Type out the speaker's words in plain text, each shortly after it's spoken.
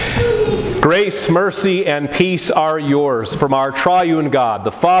Grace, mercy, and peace are yours from our triune God,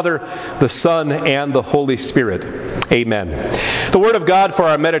 the Father, the Son, and the Holy Spirit. Amen. The Word of God for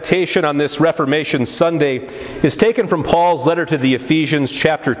our meditation on this Reformation Sunday is taken from Paul's letter to the Ephesians,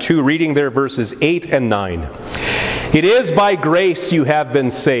 chapter 2, reading there verses 8 and 9. It is by grace you have been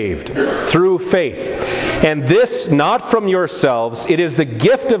saved, through faith, and this not from yourselves, it is the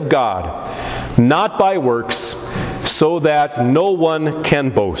gift of God, not by works, so that no one can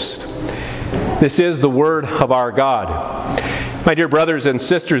boast. This is the word of our God. My dear brothers and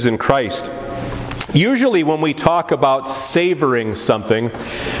sisters in Christ, usually when we talk about savoring something,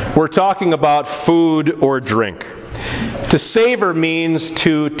 we're talking about food or drink. To savor means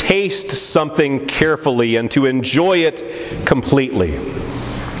to taste something carefully and to enjoy it completely.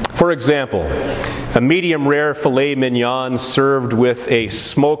 For example, a medium rare filet mignon served with a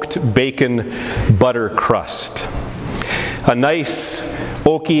smoked bacon butter crust. A nice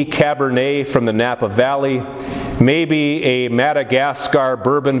oaky Cabernet from the Napa Valley, maybe a Madagascar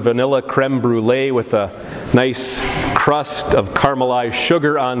bourbon vanilla creme brulee with a nice crust of caramelized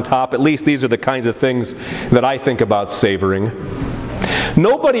sugar on top. At least these are the kinds of things that I think about savoring.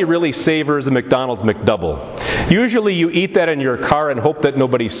 Nobody really savors a McDonald's McDouble. Usually you eat that in your car and hope that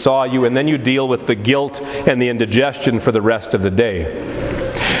nobody saw you, and then you deal with the guilt and the indigestion for the rest of the day.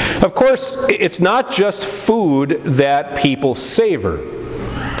 Of course, it's not just food that people savor.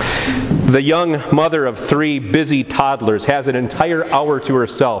 The young mother of 3 busy toddlers has an entire hour to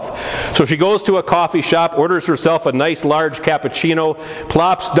herself. So she goes to a coffee shop, orders herself a nice large cappuccino,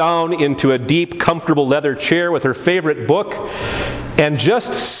 plops down into a deep, comfortable leather chair with her favorite book, and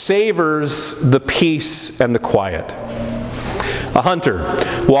just savors the peace and the quiet. A hunter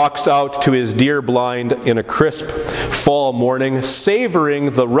walks out to his deer blind in a crisp fall morning,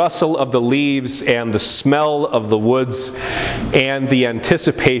 savoring the rustle of the leaves and the smell of the woods and the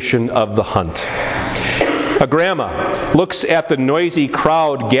anticipation of the hunt. A grandma looks at the noisy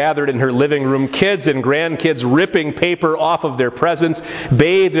crowd gathered in her living room, kids and grandkids ripping paper off of their presents,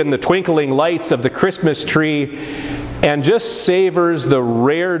 bathed in the twinkling lights of the Christmas tree, and just savors the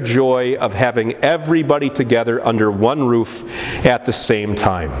rare joy of having everybody together under one roof at the same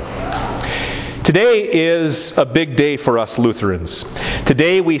time. Today is a big day for us Lutherans.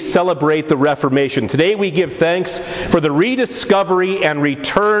 Today we celebrate the Reformation. Today we give thanks for the rediscovery and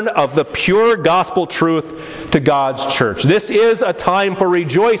return of the pure gospel truth to God's church. This is a time for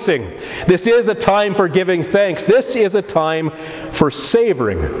rejoicing. This is a time for giving thanks. This is a time for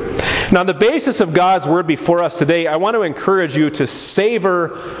savoring. Now, on the basis of God's word before us today, I want to encourage you to savor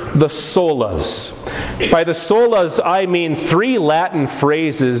the solas. By the solas, I mean 3 Latin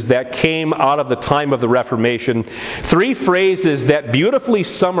phrases that came out of the time of the Reformation. 3 phrases that beautifully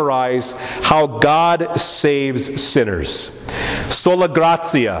summarize how God saves sinners. Sola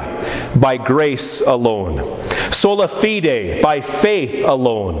gratia, by grace alone. Sola fide, by faith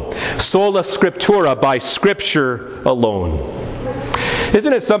alone. Sola scriptura, by Scripture alone.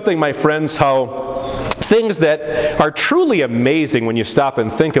 Isn't it something, my friends, how things that are truly amazing when you stop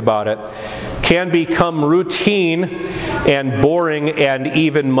and think about it can become routine and boring and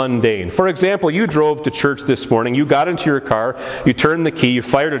even mundane. For example, you drove to church this morning, you got into your car, you turned the key, you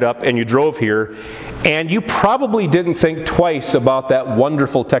fired it up, and you drove here, and you probably didn't think twice about that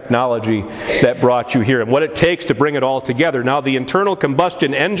wonderful technology that brought you here and what it takes to bring it all together. Now, the internal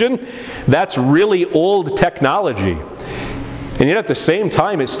combustion engine, that's really old technology. And yet at the same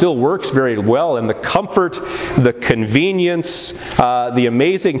time, it still works very well. And the comfort, the convenience, the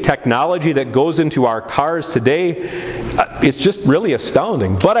amazing technology that goes into our cars today, it's just really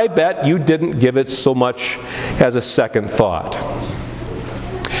astounding. But I bet you didn't give it so much as a second thought.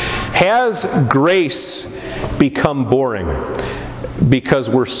 Has grace become boring because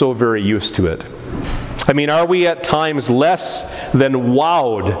we're so very used to it? I mean, are we at times less than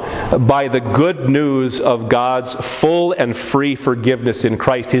wowed by the good news of God's full and free forgiveness in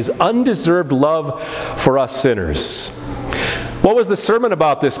Christ, His undeserved love for us sinners? What was the sermon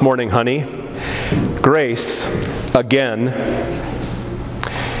about this morning, honey? Grace, again.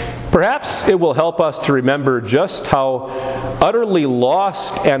 Perhaps it will help us to remember just how utterly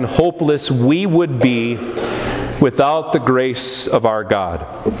lost and hopeless we would be without the grace of our God.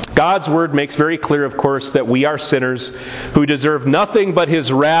 God's word makes very clear, of course, that we are sinners who deserve nothing but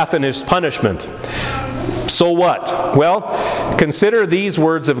His wrath and His punishment. So what? Well, consider these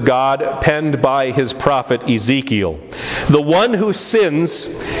words of God penned by His prophet Ezekiel. The one who sins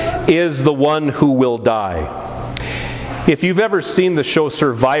is the one who will die. if you've ever seen the show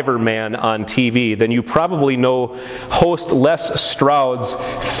Survivor Man on TV, then you probably know host Les Stroud's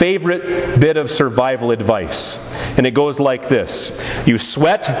favorite bit of survival advice. And it goes like this: you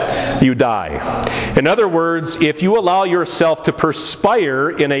sweat, you die. In other words, if you allow yourself to perspire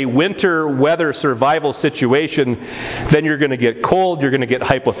in a winter weather survival situation, then you're going to get cold, you're going to get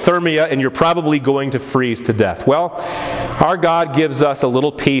hypothermia, and you're probably going to freeze to death. Well, our God gives us a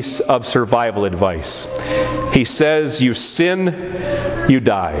little piece of survival advice. He says, you sin, you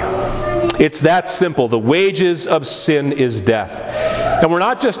die. It's that simple. The wages of sin is death. And we're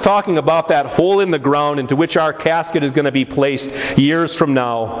not just talking about that hole in the ground into which our casket is going to be placed years from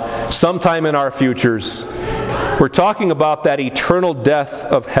now, sometime in our futures. We're talking about that eternal death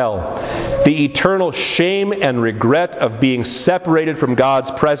of hell, the eternal shame and regret of being separated from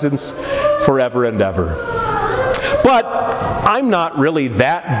God's presence forever and ever. But I'm not really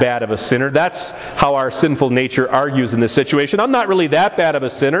that bad of a sinner. That's how our sinful nature argues in this situation. I'm not really that bad of a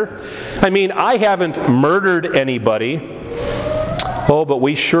sinner. I mean, I haven't murdered anybody. Oh, but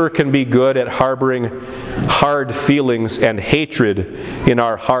we sure can be good at harboring hard feelings and hatred in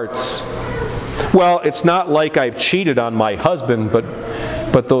our hearts. Well, it's not like I've cheated on my husband,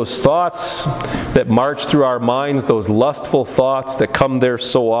 but those thoughts that march through our minds, those lustful thoughts that come there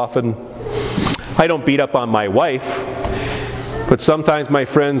so often. I don't beat up on my wife, but sometimes, my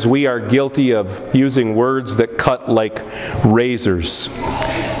friends, we are guilty of using words that cut like razors.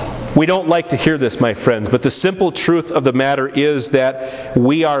 We don't like to hear this, my friends, but the simple truth of the matter is that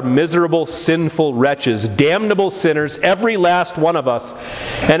we are miserable, sinful wretches, damnable sinners, every last one of us.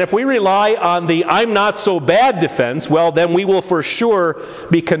 And if we rely on the I'm not so bad defense, well, then we will for sure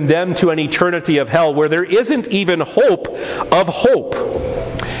be condemned to an eternity of hell where there isn't even hope of hope.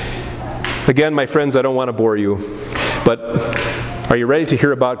 Again, my friends, I don't want to bore you, but are you ready to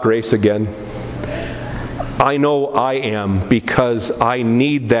hear about grace again? I know I am, because I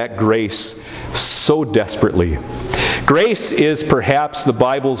need that grace so desperately. Grace is perhaps the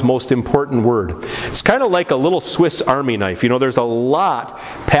Bible's most important word. It's kind of like a little Swiss Army knife. You know, there's a lot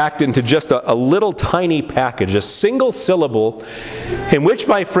packed into just a little tiny package, a single syllable, in which,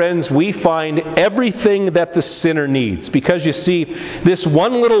 my friends, we find everything that the sinner needs. Because you see, this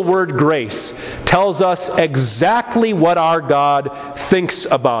one little word, grace, tells us exactly what our God thinks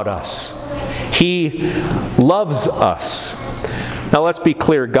about us. He loves us. Now let's be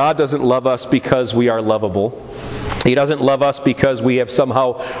clear, God doesn't love us because we are lovable. He doesn't love us because we have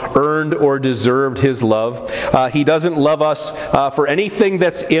somehow earned or deserved His love. He doesn't love us for anything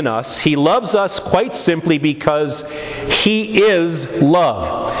that's in us. He loves us quite simply because He is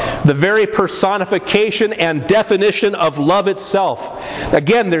love. The very personification and definition of love itself.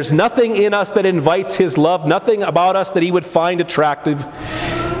 Again, there's nothing in us that invites His love, nothing about us that He would find attractive.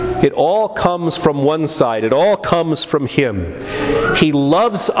 It all comes from one side. It all comes from Him. He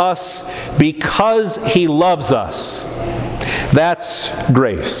loves us because He loves us. That's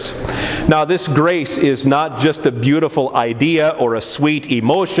grace. Now, this grace is not just a beautiful idea or a sweet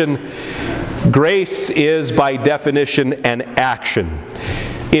emotion. Grace is, by definition, an action.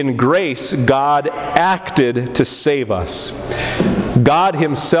 In grace, God acted to save us. God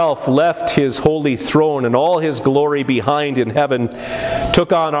Himself left His holy throne and all His glory behind in heaven,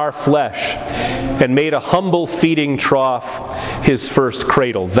 took on our flesh, and made a humble feeding trough His first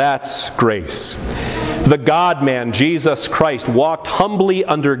cradle. That's grace. The God-man, Jesus Christ, walked humbly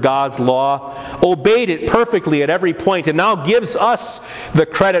under God's law, obeyed it perfectly at every point, and now gives us the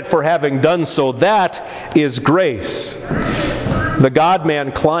credit for having done so. That is grace. The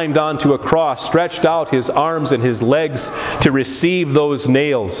God-man climbed onto a cross, stretched out His arms and His legs to receive those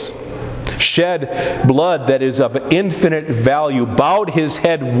nails, shed blood that is of infinite value, bowed His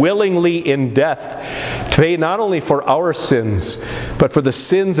head willingly in death to pay not only for our sins, but for the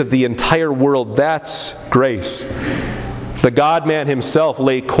sins of the entire world. That's grace. The God-man Himself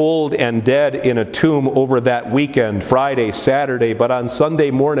lay cold and dead in a tomb over that weekend, Friday, Saturday, but on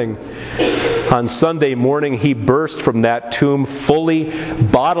Sunday morning, He burst from that tomb fully,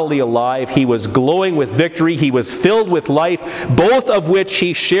 bodily alive. He was glowing with victory. He was filled with life, both of which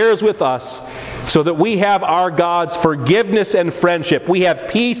He shares with us, so that we have our God's forgiveness and friendship. We have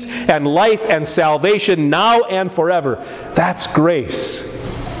peace and life and salvation now and forever. That's grace.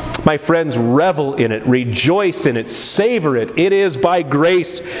 My friends, revel in it, rejoice in it, savor it. It is by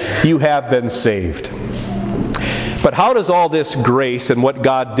grace you have been saved. But how does all this grace and what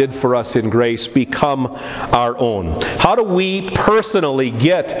God did for us in grace become our own? How do we personally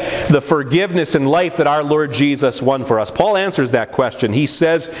get the forgiveness and life that our Lord Jesus won for us? Paul answers that question. He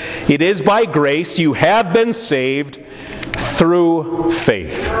says, it is by grace you have been saved through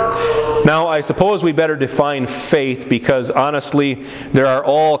faith. Now, I suppose we better define faith because, honestly, there are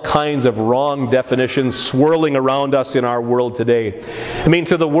all kinds of wrong definitions swirling around us in our world today. I mean,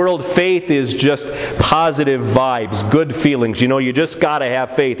 to the world, faith is just positive vibes, good feelings. You know, you just got to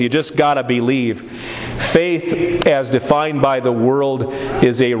have faith. You just got to believe. Faith, as defined by the world,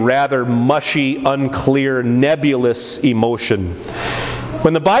 is a rather mushy, unclear, nebulous emotion.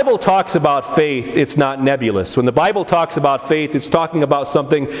 When the Bible talks about faith, it's not nebulous. When the Bible talks about faith, it's talking about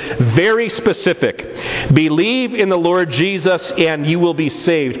something very specific. Believe in the Lord Jesus and you will be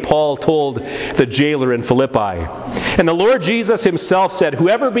saved, Paul told the jailer in Philippi. And the Lord Jesus himself said,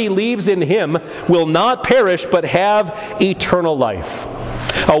 whoever believes in him will not perish but have eternal life.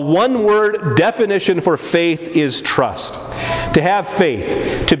 A one-word definition for faith is trust. To have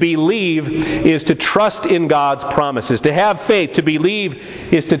faith, to believe, is to trust in God's promises. To have faith, to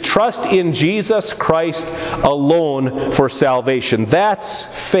believe, is to trust in Jesus Christ alone for salvation. That's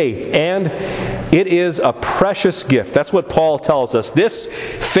faith, and it is a precious gift. That's what Paul tells us. This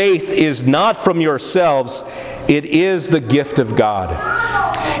faith is not from yourselves, it is the gift of God.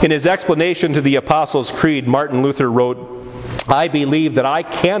 In his explanation to the Apostles' Creed, Martin Luther wrote, I believe that I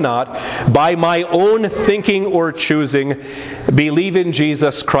cannot, by my own thinking or choosing, believe in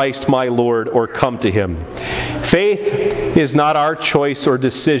Jesus Christ my Lord or come to him. Faith is not our choice or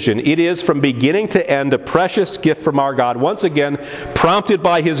decision. It is from beginning to end a precious gift from our God, once again prompted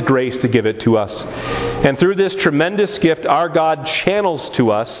by his grace to give it to us. And through this tremendous gift, our God channels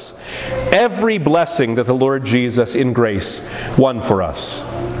to us every blessing that the Lord Jesus in grace won for us.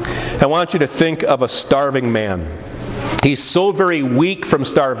 I want you to think of a starving man. He's so very weak from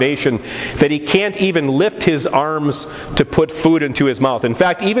starvation that he can't even lift his arms to put food into his mouth. In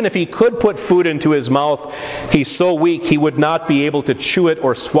fact, even if he could put food into his mouth, he's so weak he would not be able to chew it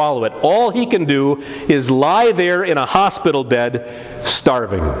or swallow it. All he can do is lie there in a hospital bed,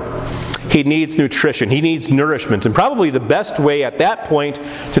 starving. He needs nutrition. He needs nourishment. And probably the best way at that point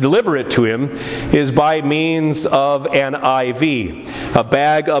to deliver it to him is by means of an IV, a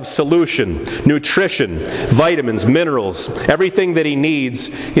bag of solution, nutrition, vitamins, minerals. Everything that he needs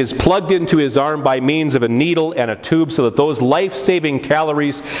is plugged into his arm by means of a needle and a tube so that those life-saving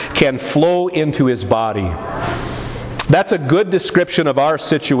calories can flow into his body. That's a good description of our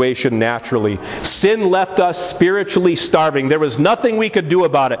situation naturally. Sin left us spiritually starving. There was nothing we could do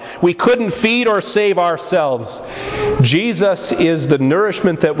about it. We couldn't feed or save ourselves. Jesus is the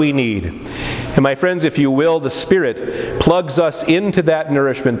nourishment that we need. And my friends, if you will, the Spirit plugs us into that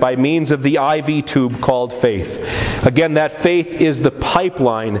nourishment by means of the IV tube called faith. Again, that faith is the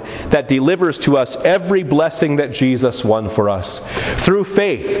pipeline that delivers to us every blessing that Jesus won for us. Through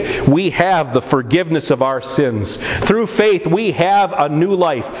faith, we have the forgiveness of our sins. Through faith, we have a new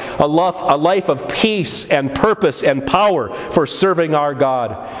life, a life of peace and purpose and power for serving our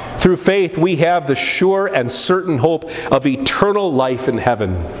God. Through faith, we have the sure and certain hope of eternal life in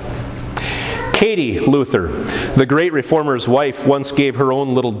heaven. Katie Luther, the great reformer's wife, once gave her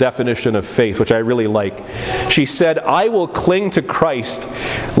own little definition of faith, which I really like. She said, I will cling to Christ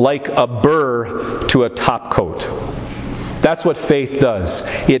like a burr to a top coat. That's what faith does.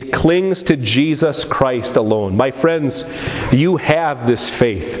 It clings to Jesus Christ alone. My friends, you have this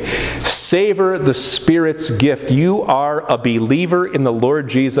faith. Savor the Spirit's gift. You are a believer in the Lord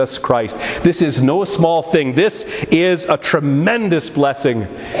Jesus Christ. This is no small thing. This is a tremendous blessing.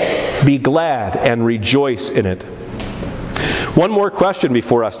 Be glad and rejoice in it. One more question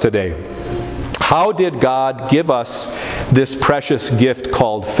before us today. How did God give us this precious gift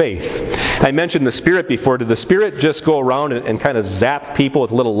called faith? I mentioned the Spirit before. Did the Spirit just go around and kind of zap people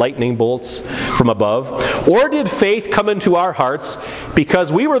with little lightning bolts from above? Or did faith come into our hearts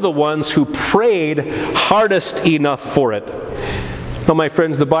because we were the ones who prayed hardest enough for it? Well, my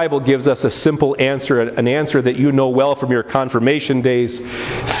friends, the Bible gives us a simple answer, an answer that you know well from your confirmation days.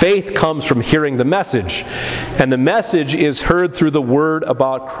 Faith comes from hearing the message, and the message is heard through the word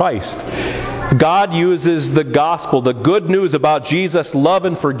about Christ. God uses the gospel, the good news about Jesus' love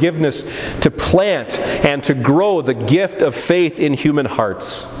and forgiveness, to plant and to grow the gift of faith in human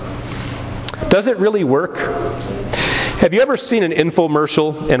hearts. Does it really work? Have you ever seen an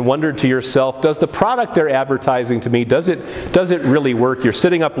infomercial and wondered to yourself, does the product they're advertising to me, does it really work? You're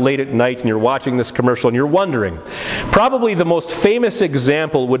sitting up late at night and you're watching this commercial and you're wondering. Probably the most famous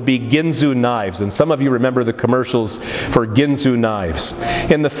example would be Ginsu knives, and some of you remember the commercials for Ginsu knives.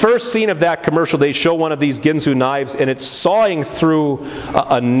 In the first scene of that commercial, they show one of these Ginsu knives and it's sawing through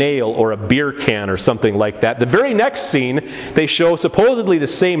a nail or a beer can or something like that. The very next scene, they show supposedly the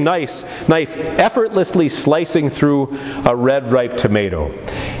same knife effortlessly slicing through a red ripe tomato.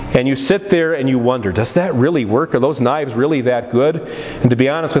 And you sit there and you wonder, does that really work? Are those knives really that good? And to be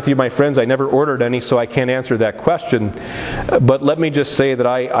honest with you, my friends, I never ordered any, so I can't answer that question. But let me just say that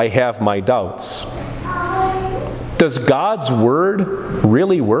I have my doubts. Does God's Word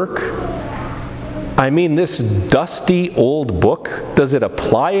really work? I mean, this dusty old book, does it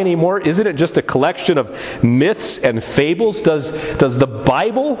apply anymore? Isn't it just a collection of myths and fables? Does the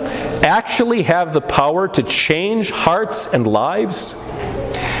Bible actually have the power to change hearts and lives?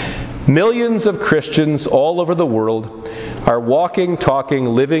 Millions of Christians all over the world are walking, talking,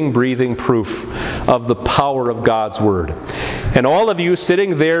 living, breathing proof of the power of God's Word. And all of you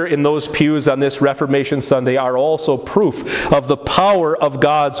sitting there in those pews on this Reformation Sunday are also proof of the power of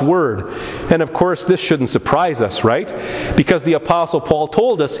God's Word. And of course, this shouldn't surprise us, right? Because the Apostle Paul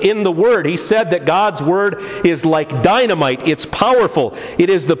told us in the Word, he said that God's Word is like dynamite. It's powerful. It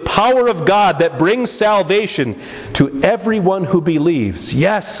is the power of God that brings salvation to everyone who believes.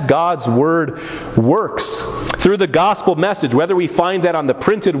 Yes, God's Word works through the gospel message, whether we find that on the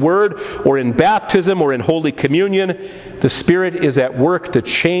printed Word or in baptism or in Holy Communion. The Spirit is at work to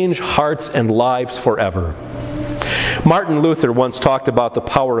change hearts and lives forever. Martin Luther once talked about the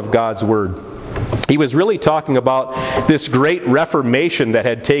power of God's Word. He was really talking about this great Reformation that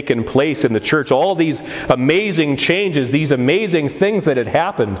had taken place in the church, all these amazing changes, these amazing things that had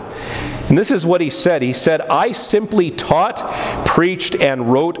happened. And this is what he said. He said, "I simply taught, preached,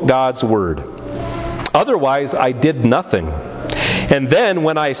 and wrote God's Word. Otherwise, I did nothing. And then,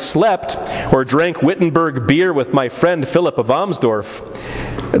 when I slept or drank Wittenberg beer with my friend Philip of Amsdorf,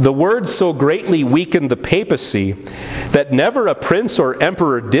 the Word so greatly weakened the papacy that never a prince or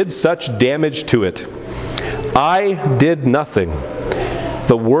emperor did such damage to it. I did nothing.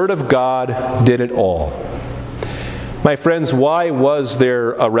 The Word of God did it all." My friends, why was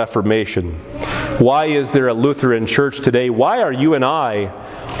there a Reformation? Why is there a Lutheran church today? Why are you and I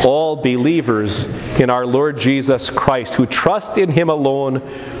all believers in our Lord Jesus Christ, who trust in Him alone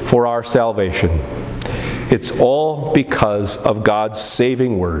for our salvation? It's all because of God's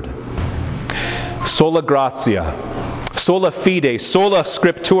saving Word. Sola gratia, sola fide, sola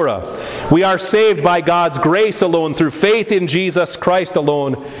scriptura. We are saved by God's grace alone, through faith in Jesus Christ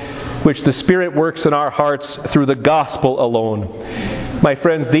alone, which the Spirit works in our hearts through the gospel alone. My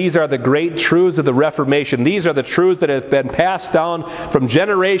friends, these are the great truths of the Reformation. These are the truths that have been passed down from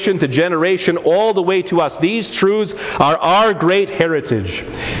generation to generation all the way to us. These truths are our great heritage.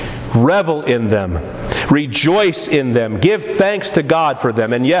 Revel in them. Rejoice in them. Give thanks to God for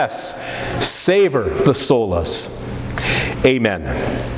them. And yes, savor the solas. Amen.